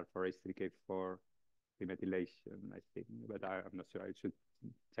similar for H3K4 demethylation, I think, but I'm not sure. I should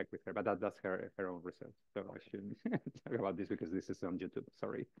check with her, but that's her own research. So I shouldn't talk about this because this is on YouTube.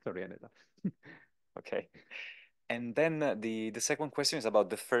 Sorry, Aneta. Okay. And then the second question is about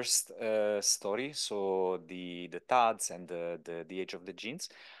the first story, so the TADs and the age of the genes.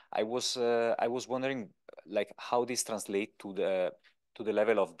 I was wondering like how this translate to the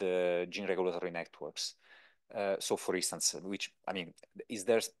level of the gene regulatory networks. So for instance, is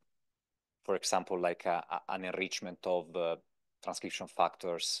there, for example, like an enrichment of transcription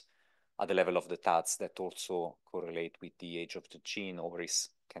factors at the level of the TADs that also correlate with the age of the gene, or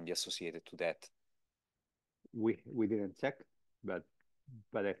can be associated to that? We didn't check, but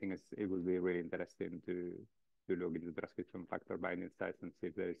I think it would be really interesting to look into transcription factor binding sites and see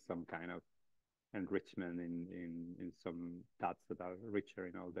if there is some kind of enrichment in some TADs that are richer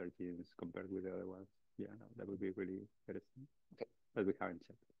in all their genes compared with the other ones. Yeah, no, that would be really interesting. Okay. But we haven't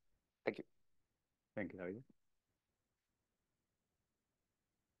checked. Thank you. Thank you, David.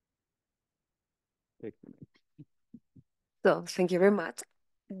 So thank you very much.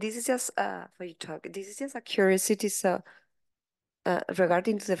 This is just for your talk. This is just a curiosity. So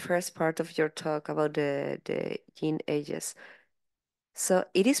regarding to the first part of your talk about the gene ages. So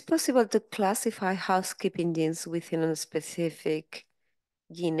it is possible to classify housekeeping genes within a specific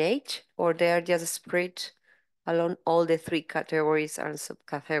gene age, or they are just spread along all the three categories and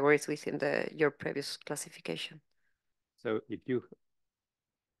subcategories within your previous classification? So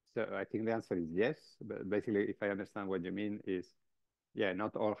I think the answer is yes, but basically, if I understand what you mean is, yeah,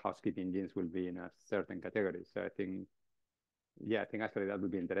 not all housekeeping genes will be in a certain category. So I think, yeah, I think actually that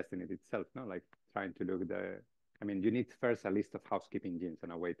would be interesting in itself, no? Like trying to look I mean, you need first a list of housekeeping genes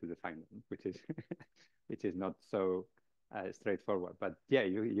and a way to define them, which is, which is not so straightforward. But yeah,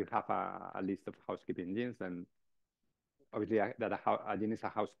 you have a list of housekeeping genes, and obviously that a gene is a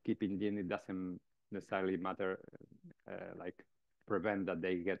housekeeping gene. It doesn't necessarily matter, like prevent that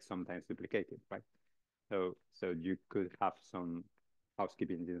they get sometimes duplicated, right? So you could have some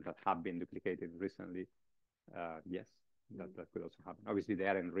housekeeping genes that have been duplicated recently. Yes, that could also happen. Obviously, they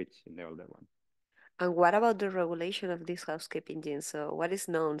aren't rich in the older one. And what about the regulation of these housekeeping genes? So what is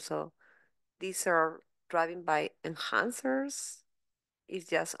known? So these are driven by enhancers? Is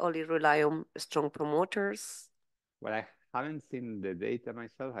just only rely on strong promoters? Well, I haven't seen the data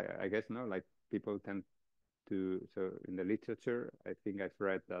myself. I guess no, like people tend to, so in the literature, I think I've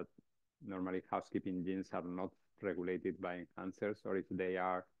read that normally housekeeping genes are not regulated by enhancers, or if they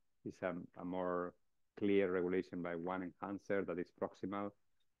are, it's a more clear regulation by one enhancer that is proximal,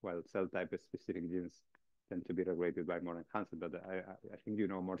 while cell type specific genes tend to be regulated by more enhancers. But I think you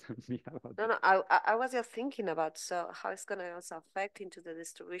know more than me about No, that. no, I was just thinking about so how it's going to also affect into the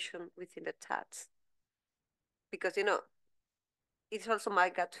distribution within the TATs. Because, it's also my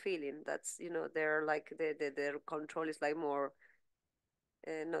gut feeling that's, they're like their control is like more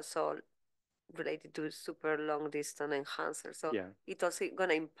not so related to super long distance enhancer. So Yeah. it's also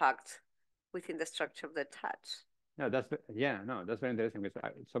gonna impact within the structure of the touch. No, that's very interesting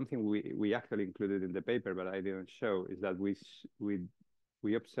because something we actually included in the paper, but I didn't show, is that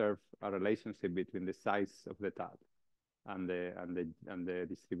we observe a relationship between the size of the tab and the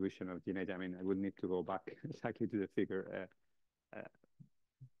distribution of gene age. I mean, I would need to go back exactly to the figure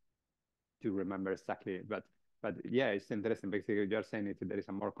to remember exactly, but yeah, it's interesting. Basically, you're saying if there is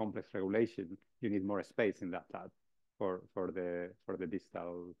a more complex regulation, you need more space in that tab for the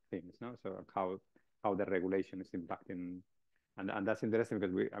distal things, no? So how the regulation is impacting, and that's interesting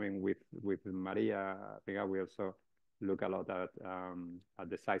because I mean, with Maria Piga, we also look a lot at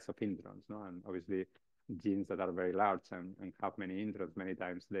the size of introns, no? And obviously, genes that are very large and have many introns, many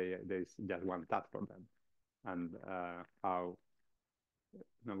times there's just one tab for them, and how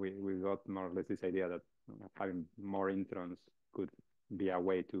we got more or less this idea that having more introns could be a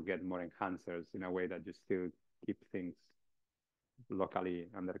way to get more enhancers in a way that you still keep things locally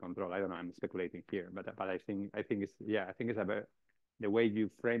under control. I don't know. I'm speculating here, but I think it's about the way you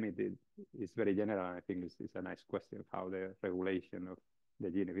frame it is very general. I think it's a nice question how the regulation of the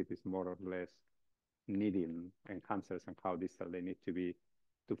gene, if it is more or less needing enhancers and how distal they need to be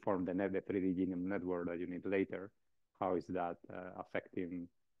to form the 3D genome network that you need later. How is that affecting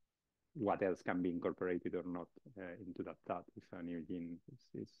what else can be incorporated or not into that TAT if a new gene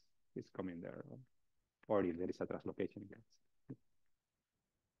is coming there, or if there is a translocation.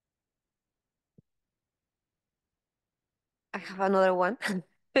 I have another one.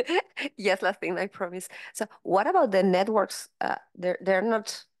 Yes, last thing I promise. So what about the networks? They're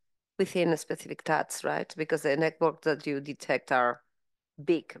not within a specific TATs, right? Because the network that you detect are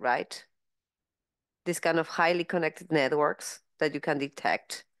big, right? These kind of highly connected networks that you can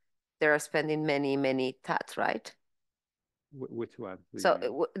detect, they are spending many, many TATs, right? Which one?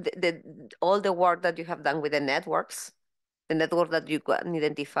 So all the work that you have done with the networks, the network that you can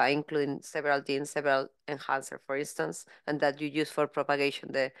identify, including several genes, several enhancer, for instance, and that you use for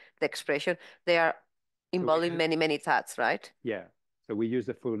propagation, the expression, they are involving many, many TATs, right? Yeah. So we use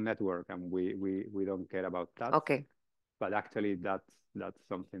the full network and we don't care about that. Okay. But actually that's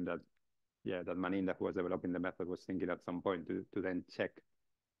something that, yeah, that Maninda, who was developing the method, was thinking at some point to then check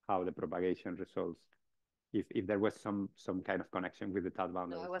how the propagation results, if there was some kind of connection with the TAT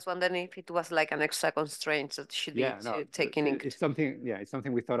boundaries. No, I was wondering if it was like an extra constraint that should be taken into. It's something, yeah, it's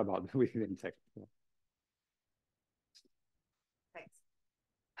something we thought about, but we didn't check. Yeah. Thanks.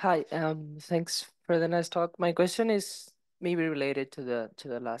 Hi, thanks for the nice talk. My question is maybe related to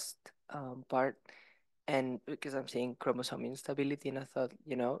the last part, and because I'm seeing chromosome instability, and I thought,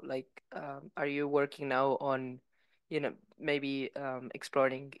 like, are you working now on, maybe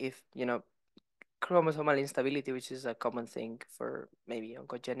exploring if, chromosomal instability, which is a common thing for maybe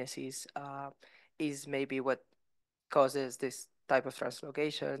oncogenesis, is maybe what causes this type of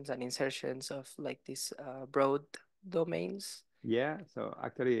translocations and insertions of like these broad domains? Yeah, so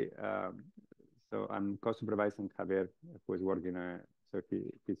actually, so I'm co-supervising Javier, who is working, so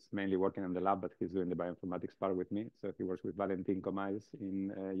he's mainly working in the lab, but he's doing the bioinformatics part with me. So he works with Valentin Comais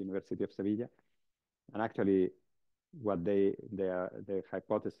in University of Sevilla. And actually, what their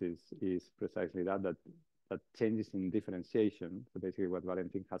hypothesis is precisely that that changes in differentiation. So basically, what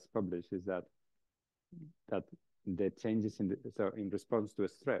Valentin has published is that the changes so in response to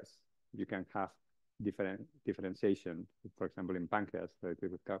stress, you can have different differentiation. For example, in pancreas,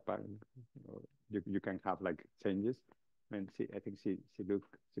 related with kappa, you can have like changes. And I think she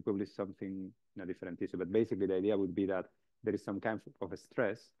published something in a different tissue. But basically, the idea would be that there is some kind of a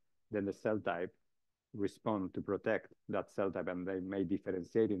stress, then the cell type respond to protect that cell type, and they may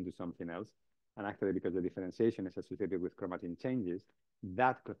differentiate into something else. And actually, because the differentiation is associated with chromatin changes,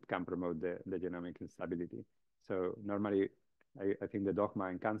 that can promote the genomic instability. So normally, I think the dogma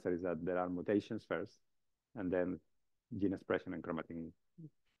in cancer is that there are mutations first, and then gene expression and chromatin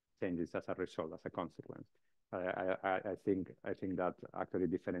changes as a result, as a consequence. I think that actually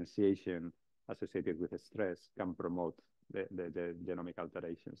differentiation associated with stress can promote the genomic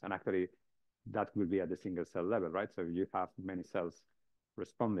alterations. And actually, that will be at the single cell level, right? So if you have many cells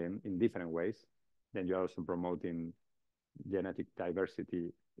responding in different ways, then you're also promoting genetic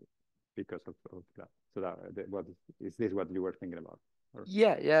diversity because of that. So is this what you were thinking about? Or?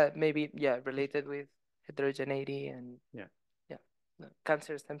 Yeah, maybe, related with heterogeneity and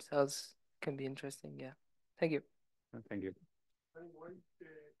cancer stem cells can be interesting. Yeah, thank you. Thank you.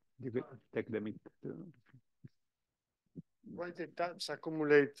 You could take the mic. Why the TADs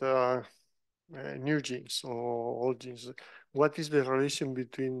accumulate new genes or old genes? What is the relation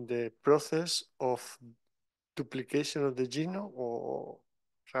between the process of duplication of the genome or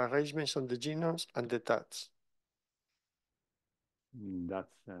rearrangements on the genomes and the TADs?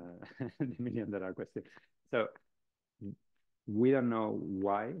 That's the million-dollar question. So we don't know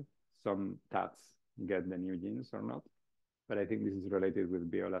why some TADs get the new genes or not, but I think this is related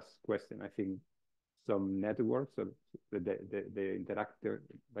with Viola's question. I think some networks of the interactive,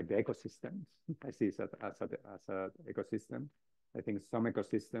 like the ecosystems, I see it as an ecosystem. I think some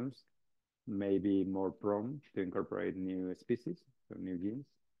ecosystems may be more prone to incorporate new species, so new genes,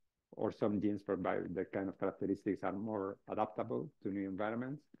 or some genes provide the kind of characteristics are more adaptable to new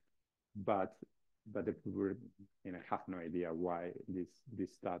environments. But I have no idea why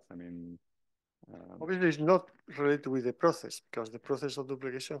this starts. I mean, obviously, it's not related with the process because the process of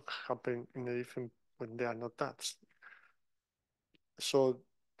duplication happens in a different when they are not TADs. So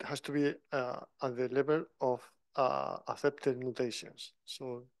it has to be at the level of accepted mutations.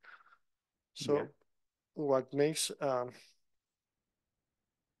 So yeah. What makes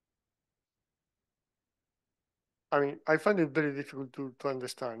I mean, I find it very difficult to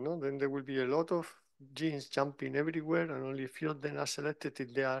understand. No, then there will be a lot of genes jumping everywhere, and only a few of them are selected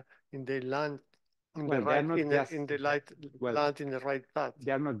if they are in the land in the right land in the right path.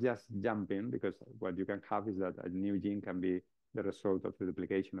 They are not just jumping, because what you can have is that a new gene can be the result of the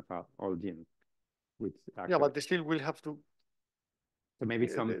duplication of an old gene, which actually, but they still will have to. So maybe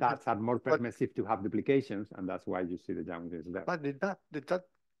some TADs are more permissive to have duplications, and that's why you see the jumping there. But the TAD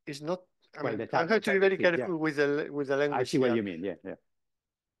is not. I mean, I have to be very careful with the language. I see what you mean. Yeah.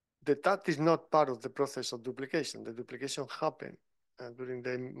 The TAD is not part of the process of duplication. The duplication happened during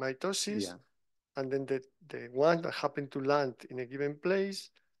the mitosis, and then the ones that happen to land in a given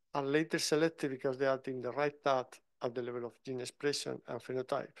place are later selected because they are in the right TAD at the level of gene expression and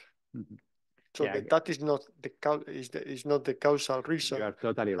phenotype. Mm-hmm. So the TAD is not the causal reason. You are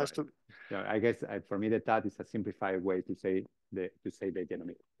totally right. I guess for me the TAD is a simplified way to say the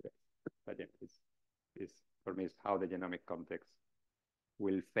genomic. But it's for me, it's how the genomic context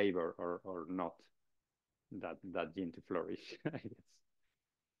will favor or not that gene to flourish, I guess.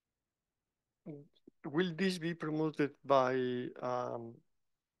 Will this be promoted by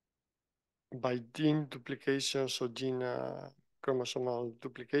gene duplications or gene chromosomal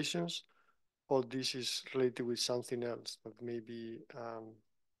duplications, or this is related with something else that may be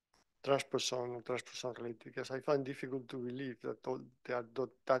transposon or transposon related? Because I find difficult to believe that there are not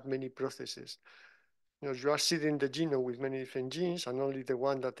that many processes. You are seeding the genome with many different genes, and only the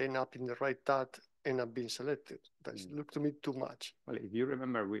one that end up in the right TAD end up being selected. That looks to me too much. Well, if you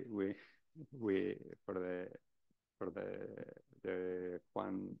remember, we for the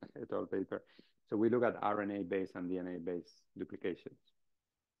Juan et al. Paper, so we look at RNA-based and DNA-based duplications.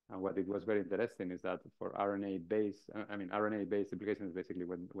 And what it was very interesting is that for RNA-based duplication is basically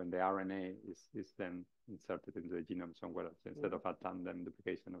when the RNA is then inserted into the genome somewhere else instead of a tandem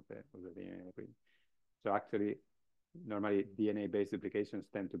duplication of the DNA. So actually, normally DNA-based duplications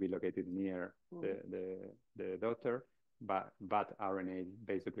tend to be located near the daughter, but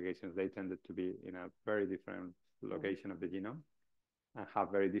RNA-based duplications, they tended to be in a very different location of the genome and have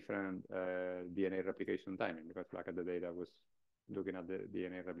very different DNA replication timing, because back at the data was looking at the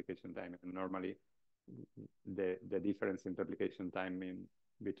DNA replication time, and normally the difference in replication timing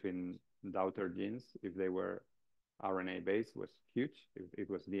between daughter genes, if they were RNA based, was huge. If it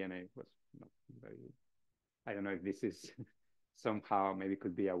was DNA, was not very. I don't know if this is somehow maybe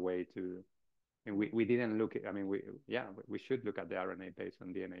could be a way to. And we didn't look at, I mean, we should look at the RNA base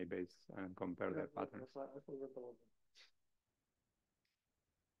and DNA base and compare the patterns.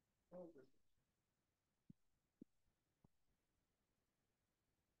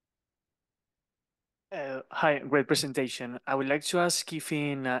 Hi, great presentation. I would like to ask if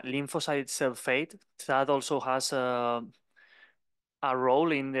in lymphocyte cell fate, that also has a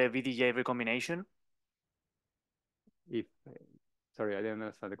role in the VDJ recombination. If Sorry, I didn't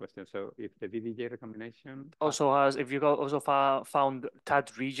understand the question. So if the VDJ recombination Also has, if you also found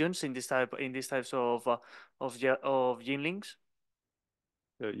TAD regions in this types of gene links.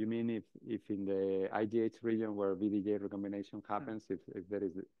 So you mean if in the IGH region where VDJ recombination happens, if there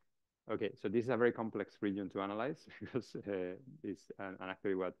is, okay, so this is a very complex region to analyze because it's and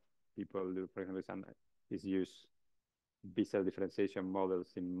actually what people do, for example, is use B-cell differentiation models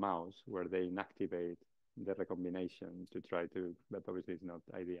in mouse where they inactivate the recombination to try to, but obviously it's not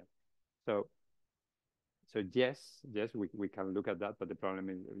ideal. So yes, we can look at that, but the problem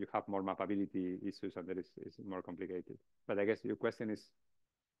is you have more mappability issues and that is more complicated. But I guess your question is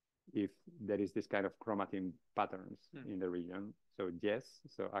if there is this kind of chromatin patterns in the region. So yes,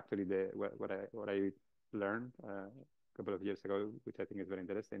 so actually what I learned a couple of years ago, which I think is very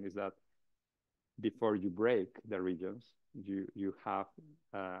interesting, is that before you break the regions, you have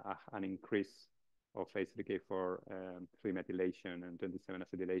an increase of H3K4 3-methylation and 27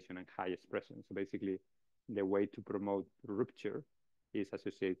 acetylation and high expression. So basically, the way to promote rupture is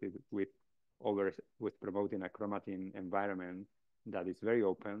associated with promoting a chromatin environment that is very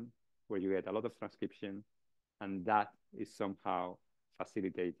open, where you get a lot of transcription, and that is somehow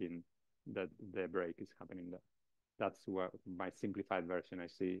facilitating that the break is happening there. That's what my simplified version I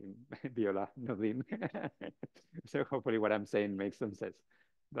see in Viola Novin. So hopefully what I'm saying makes some sense.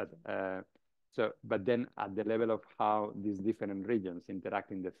 But but then at the level of how these different regions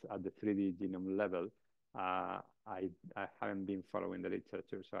interact at the 3D genome level, I haven't been following the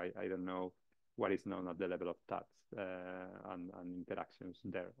literature, so I don't know what is known at the level of TATs and interactions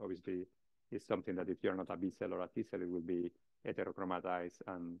there. Obviously, it's something that if you're not a B cell or a T cell, it will be heterochromatized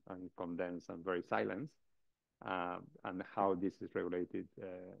and condensed and very silenced. And how this is regulated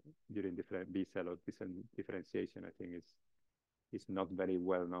during different B cell or T cell differentiation, I think is not very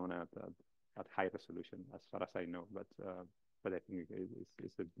well known at high resolution, as far as I know. But I think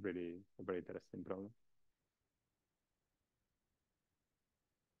it's a very interesting problem.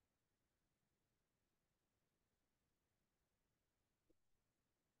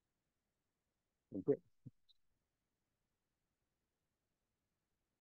 Okay.